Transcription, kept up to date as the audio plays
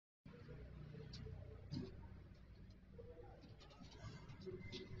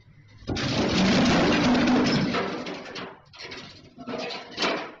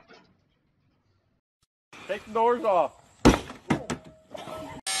Take the doors off.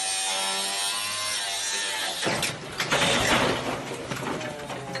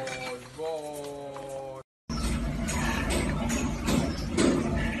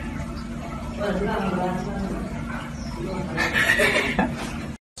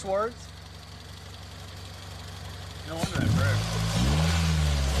 Words? No wonder that broke.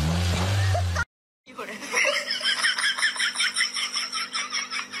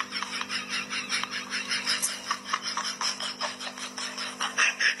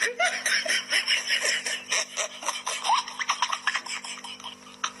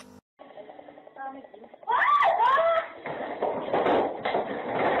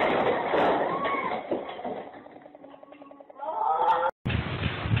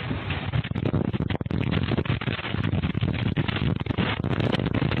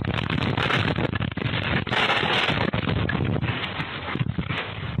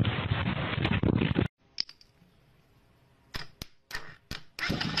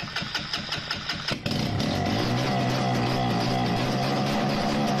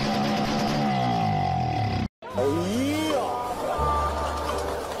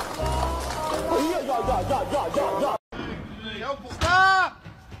 Stop!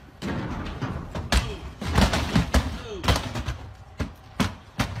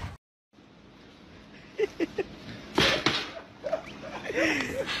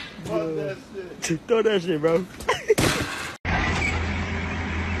 Fuck that shit. Throw that shit, bro.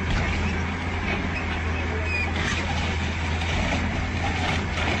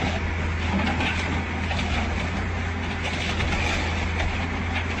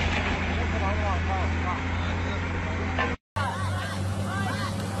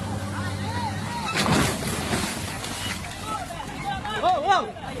 Whoa, whoa!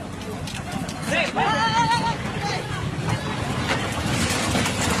 Hey,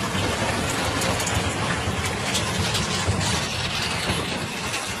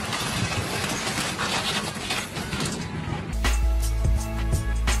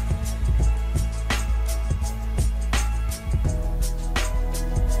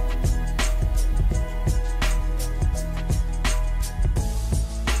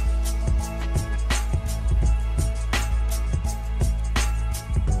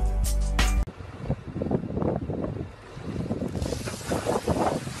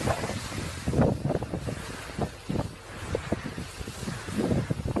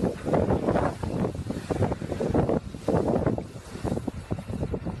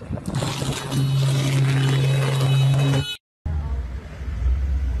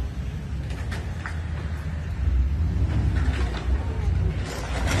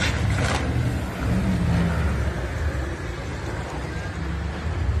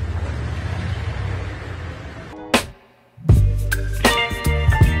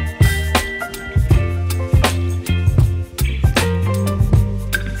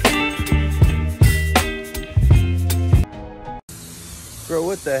 Bro,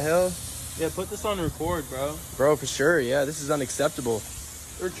 what the hell? Yeah, put this on record, bro. Bro, for sure, yeah, this is unacceptable.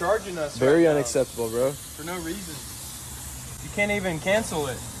 They're charging us Very right now unacceptable, bro. for no reason. You can't even cancel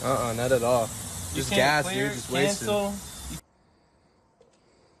it. Not at all. You Just can't gas, clear, dude, just wasted. cancel.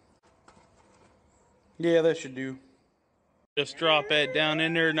 Yeah, that should do. Just drop that down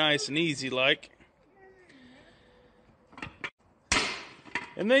in there nice and easy like.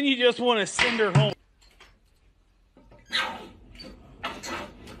 And then you just want to send her home.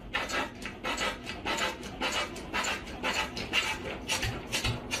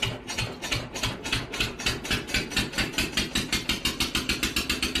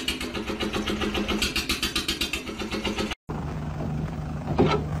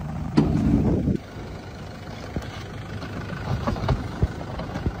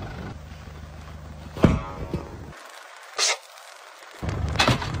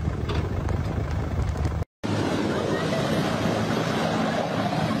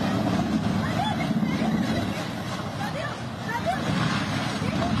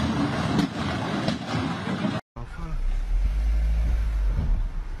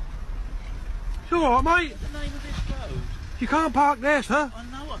 You alright, mate? What's the name of this road? You can't park there, sir. I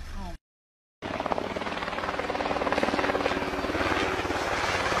know I can't.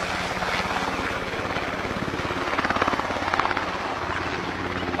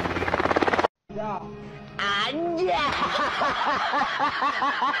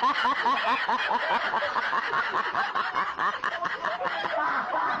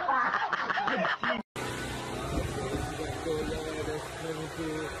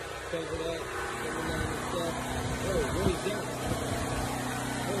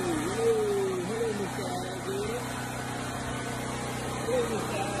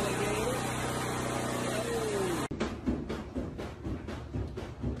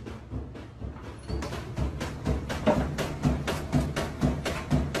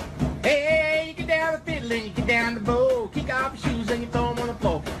 and you throw them on the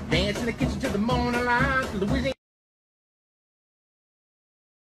floor. Dance in the kitchen till the morning light. Louisiana.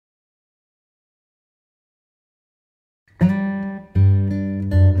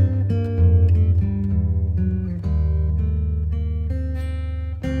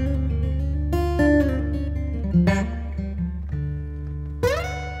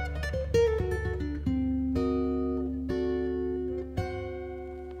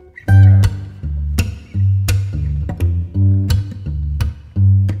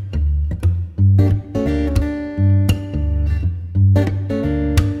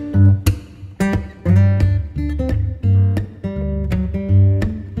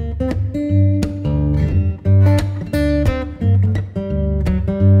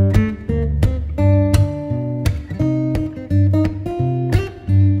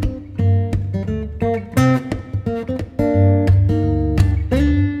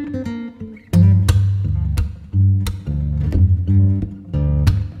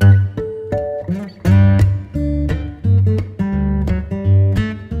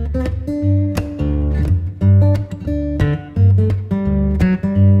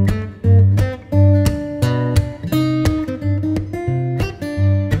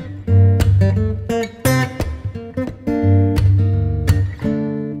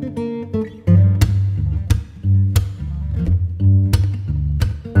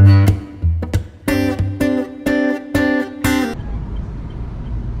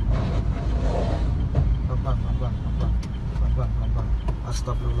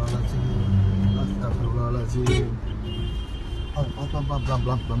 Astagfirullahaladzim.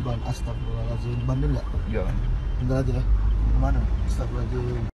 Pelan-pelan. Astagfirullahaladzim. Bandel nggak? Jangan. Bentar aja ya. Mana?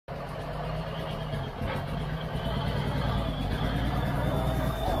 Astagfirullahaladzim.